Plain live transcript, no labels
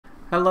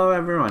Hello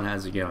everyone,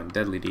 how's it going?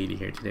 Deadly Deity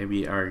here. Today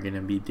we are going to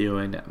be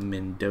doing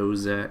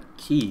Mendoza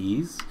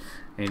Keys,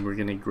 and we're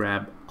going to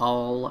grab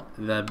all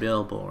the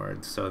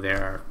billboards. So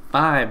there are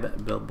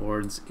 5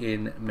 billboards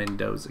in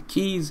Mendoza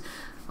Keys.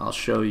 I'll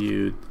show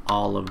you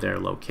all of their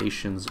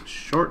locations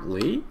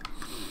shortly,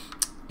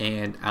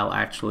 and I'll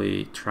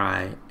actually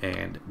try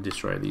and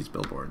destroy these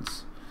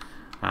billboards.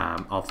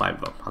 All 5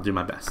 of them. I'll do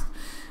my best.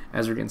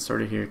 As we're getting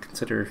started here,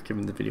 consider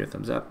giving the video a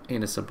thumbs up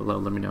and a sub below.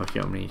 Let me know if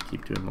you want me to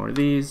keep doing more of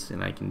these,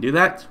 and I can do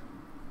that.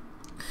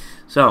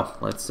 So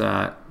let's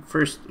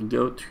first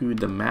go to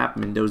the map.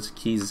 Mendoza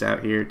Keys is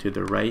out here to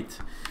the right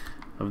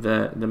of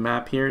the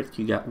map here.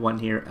 You got one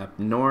here up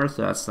north.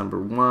 That's number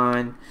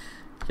 1.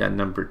 You got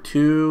number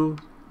 2,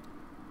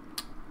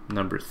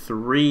 number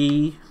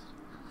 3,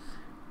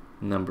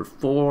 number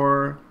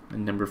 4,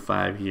 and number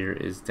 5 here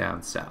is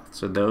down south.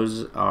 So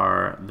those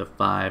are the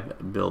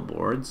 5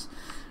 billboards.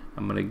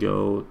 I'm going to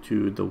go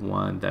to the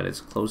one that is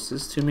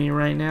closest to me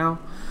right now,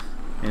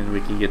 and we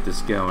can get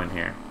this going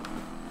here.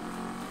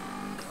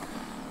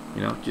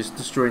 You know, just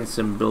destroying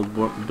some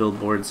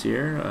billboards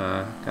here.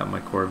 Got my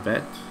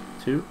Corvette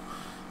too.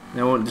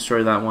 And I won't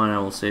destroy that one. I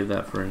will save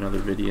that for another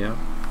video,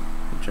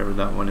 whichever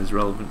that one is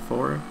relevant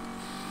for.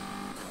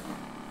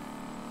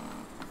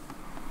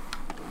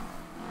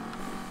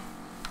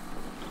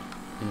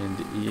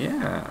 And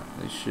yeah,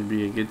 this should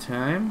be a good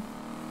time.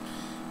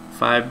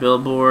 5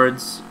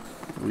 billboards.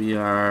 We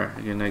are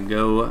gonna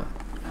go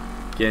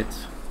get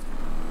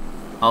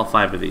all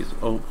 5 of these.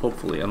 Oh,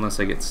 hopefully, unless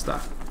I get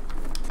stuck.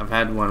 I've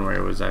had one where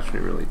it was actually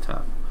really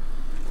tough.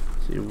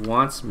 So he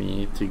wants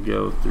me to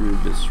go through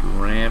this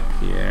ramp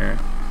here.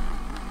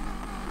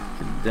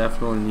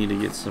 Definitely need to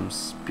get some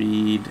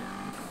speed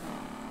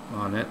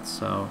on it,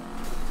 so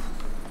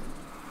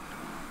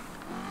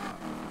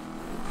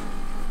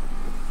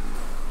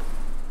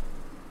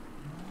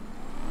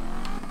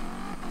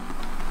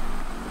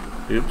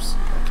oops,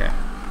 okay.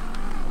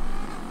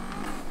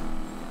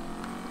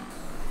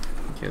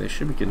 Okay, they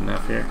should be good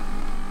enough here.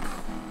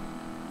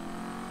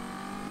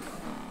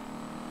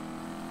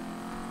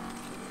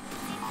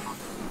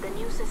 The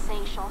news is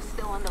saying Shaw's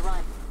still on the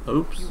run.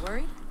 Oops. You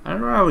worried? I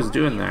don't know what I was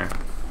doing there.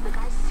 The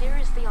guy's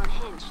seriously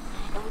unhinged,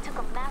 and we took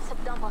a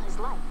massive dump on his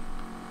life.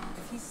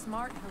 If he's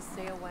smart, he'll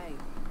stay away.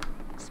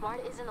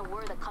 Smart isn't a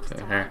word that comes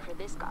to mind for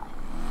this guy.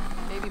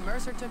 Maybe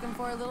Mercer took him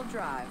for a little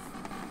drive.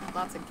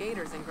 Lots of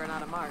gators in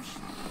Granada Marsh.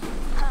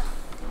 Huh.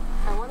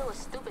 I wonder what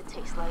stupid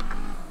tastes like.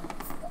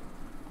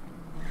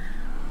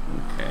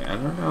 Okay, I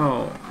don't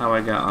know how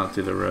I got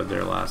onto the road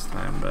there last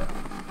time, but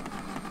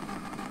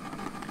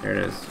here it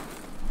is.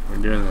 We're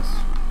doing this.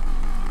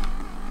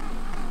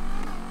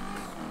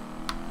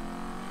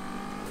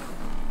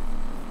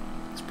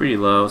 It's pretty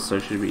low, so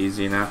it should be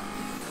easy enough.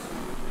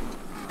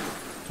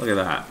 Look at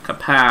that.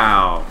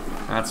 Kapow!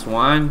 That's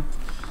one.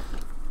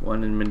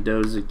 One in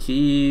Mendoza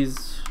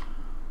Keys.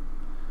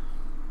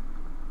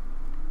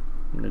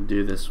 I'm gonna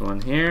do this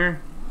one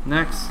here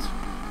next.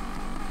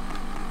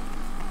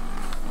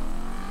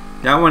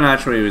 That one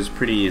actually was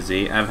pretty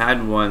easy. I've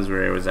had ones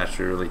where it was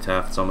actually really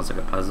tough. It's almost like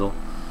a puzzle.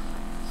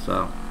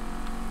 So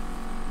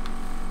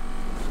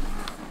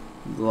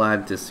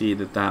glad to see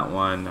that that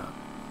one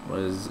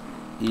was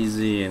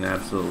easy and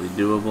absolutely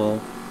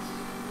doable.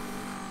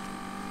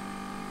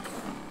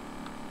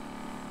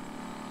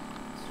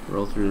 Let's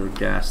roll through the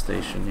gas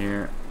station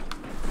here.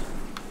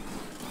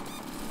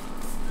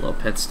 Little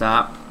pit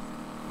stop.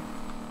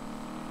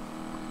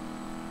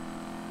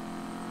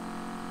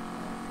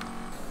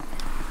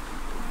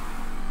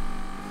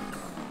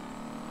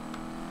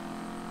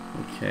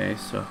 Okay,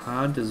 so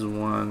how does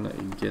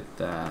one get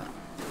that?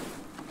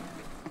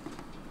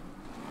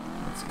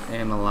 Let's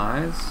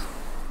analyze.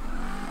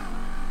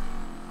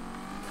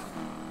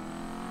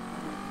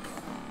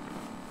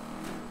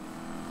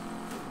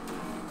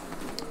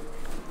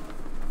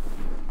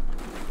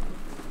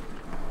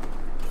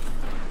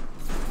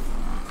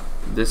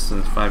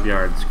 Distance 5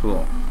 yards,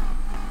 cool.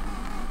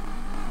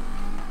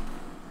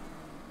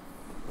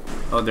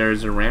 Oh,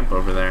 there's a ramp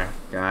over there.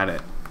 Got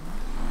it.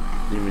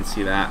 Didn't even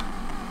see that.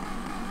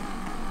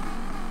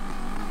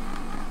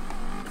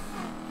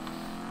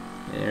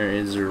 There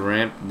is a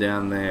ramp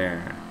down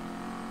there.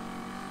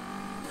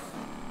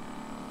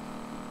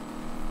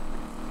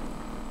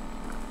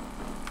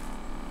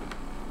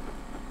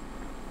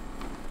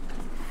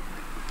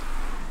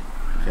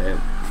 Okay,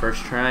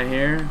 first try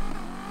here.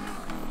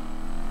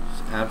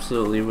 Just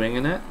absolutely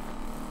winging it.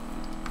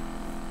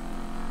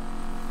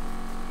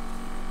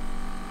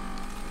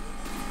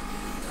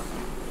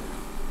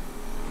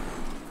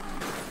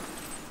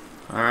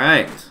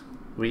 Alright,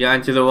 we got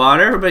into the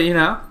water, but you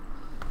know,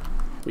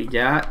 we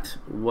got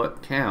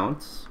what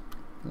counts.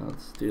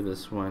 Let's do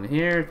this one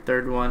here.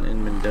 3rd one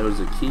in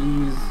Mendoza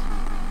Keys.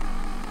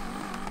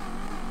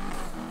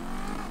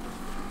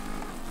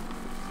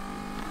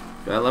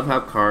 I love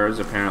how cars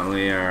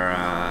apparently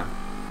are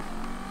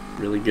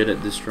really good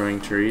at destroying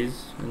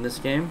trees in this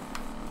game.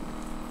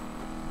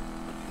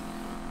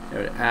 I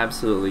would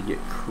absolutely get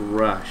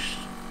crushed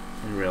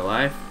in real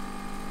life.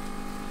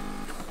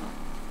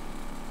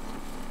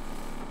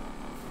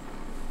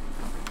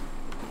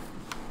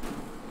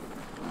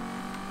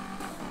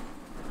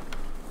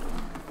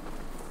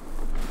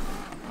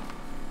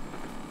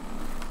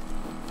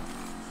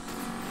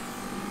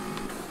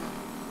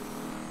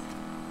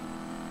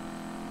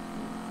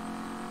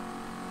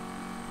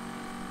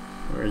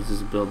 Where is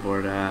this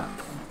billboard at?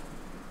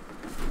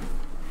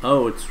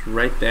 Oh, it's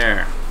right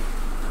there.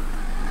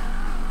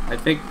 I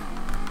think...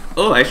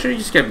 Oh, I should have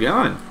just kept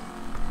going.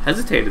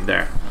 Hesitated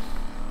there.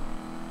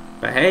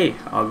 But hey,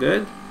 all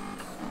good.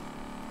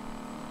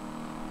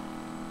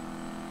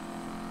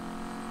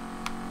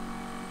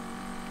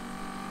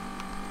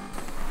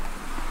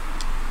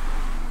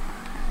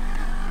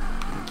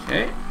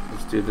 Okay,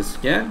 let's do this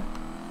again.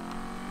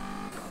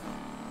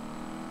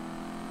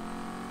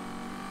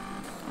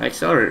 I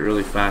accelerate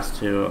really fast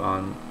too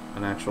on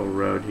an actual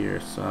road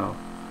here, so...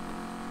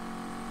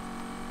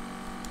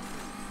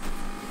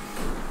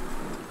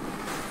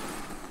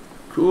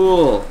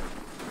 Cool!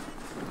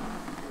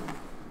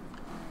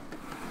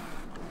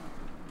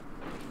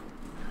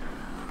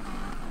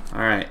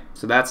 Alright,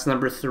 so that's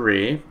number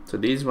 3. So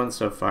these ones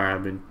so far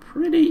have been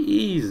pretty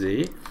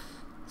easy.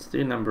 Let's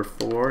do number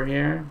 4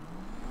 here.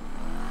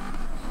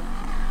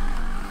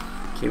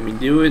 Can we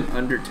do it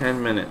under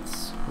 10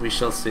 minutes? We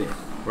shall see.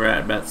 We're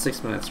at about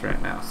 6 minutes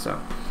right now, so.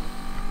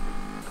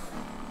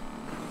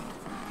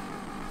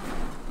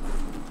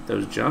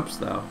 Those jumps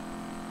though.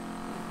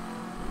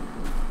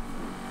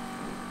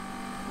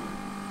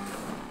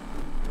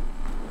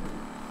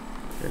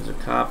 There's a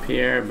cop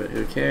here, but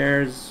who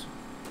cares?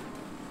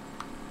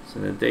 It's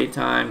in the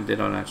daytime, they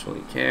don't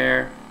actually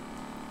care.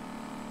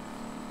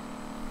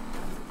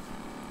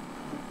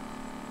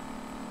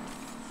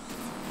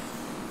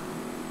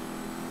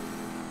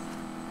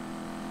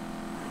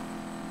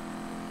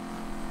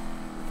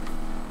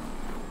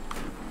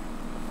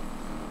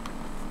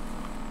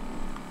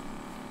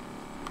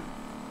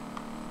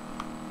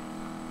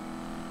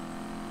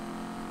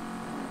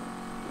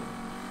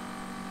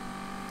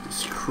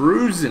 Just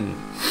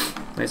cruising.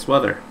 Nice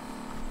weather.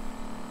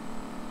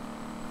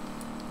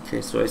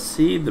 Okay, so I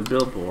see the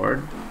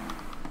billboard.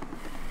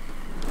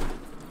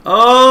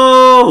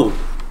 Oh!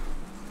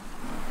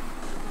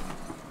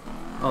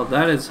 Oh,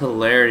 that is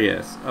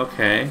hilarious.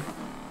 Okay.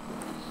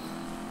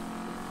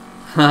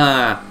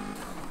 Ha!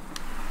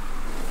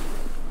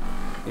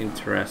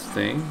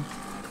 Interesting.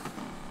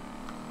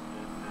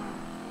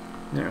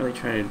 Not really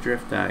trying to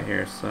drift out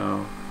here,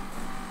 so...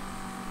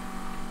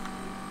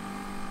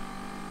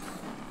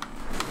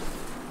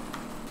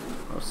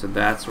 Oh, so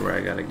that's where I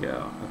gotta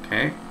go.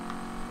 Okay.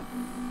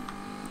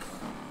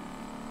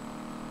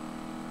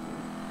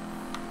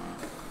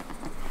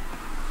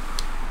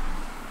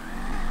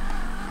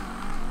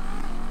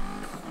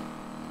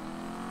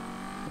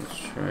 Let's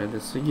try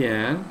this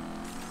again.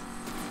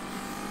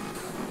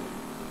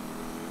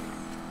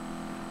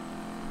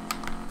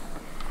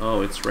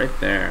 Oh, it's right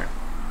there.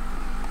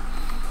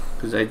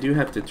 Because I do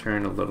have to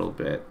turn a little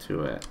bit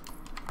to it.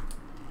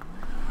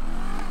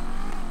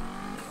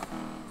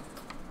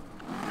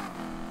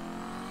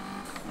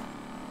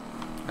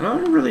 I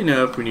don't really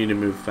know if we need to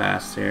move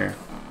fast here.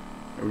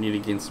 Or we need to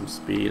gain some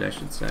speed, I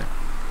should say.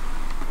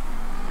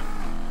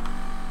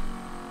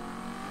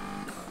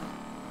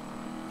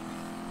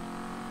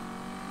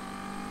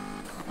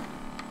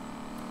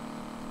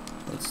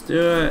 Let's do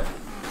it.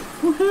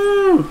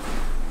 Woohoo!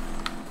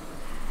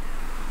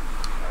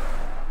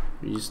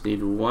 We just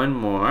need one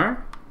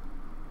more.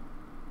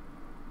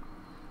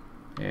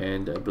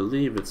 And I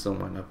believe it's the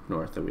one up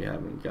north that we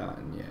haven't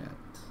gotten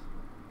yet.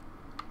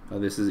 Oh,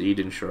 this is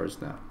Eden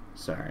Shores now.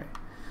 Sorry.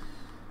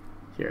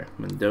 Here,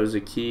 Mendoza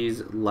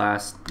Keys,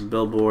 last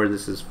billboard.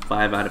 This is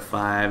 5 out of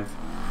 5.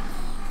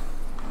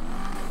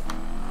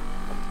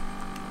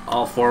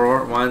 All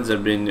 4 ones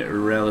have been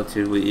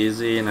relatively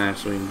easy, and I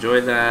actually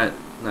enjoyed that.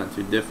 Not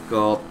too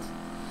difficult.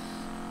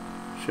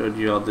 Showed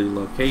you all the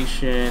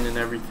location and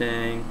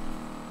everything.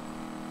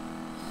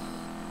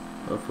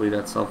 Hopefully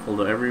that's helpful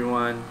to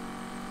everyone.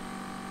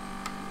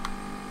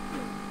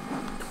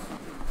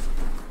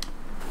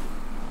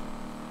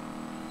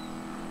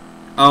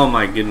 Oh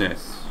my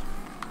goodness.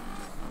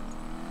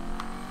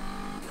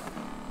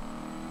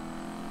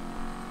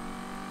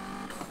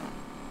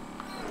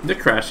 The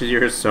crashes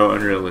here are so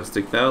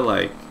unrealistic though,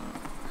 like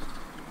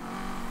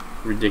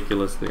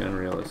ridiculously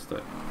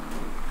unrealistic.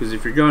 Because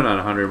if you're going at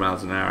 100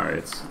 miles an hour,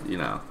 it's, you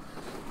know,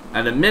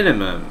 at a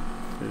minimum,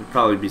 there'd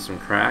probably be some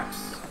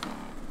cracks.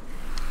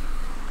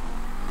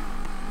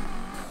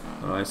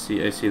 Oh, I see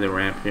the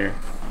ramp here.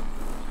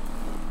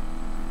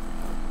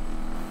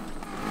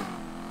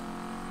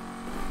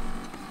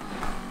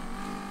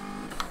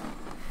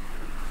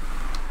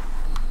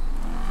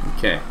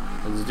 Okay,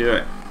 let's do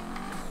it.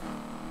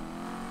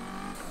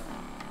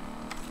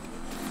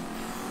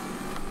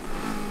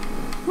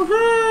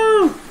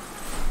 Woohoo!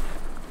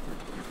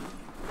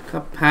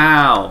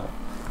 Kapow!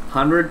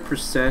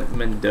 100%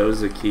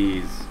 Mendoza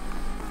Keys.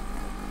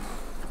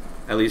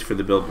 At least for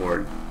the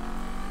billboard.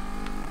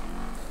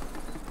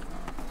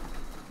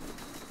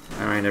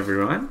 Alright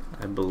everyone,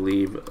 I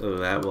believe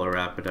that will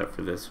wrap it up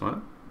for this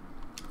one.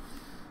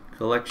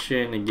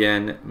 Collection,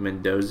 again,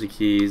 Mendoza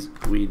Keys.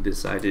 We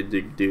decided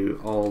to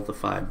do all the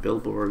 5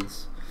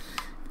 billboards.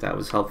 If that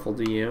was helpful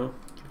to you,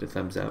 give it a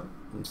thumbs up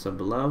and sub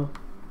below.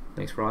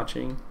 Thanks for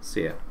watching.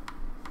 See ya.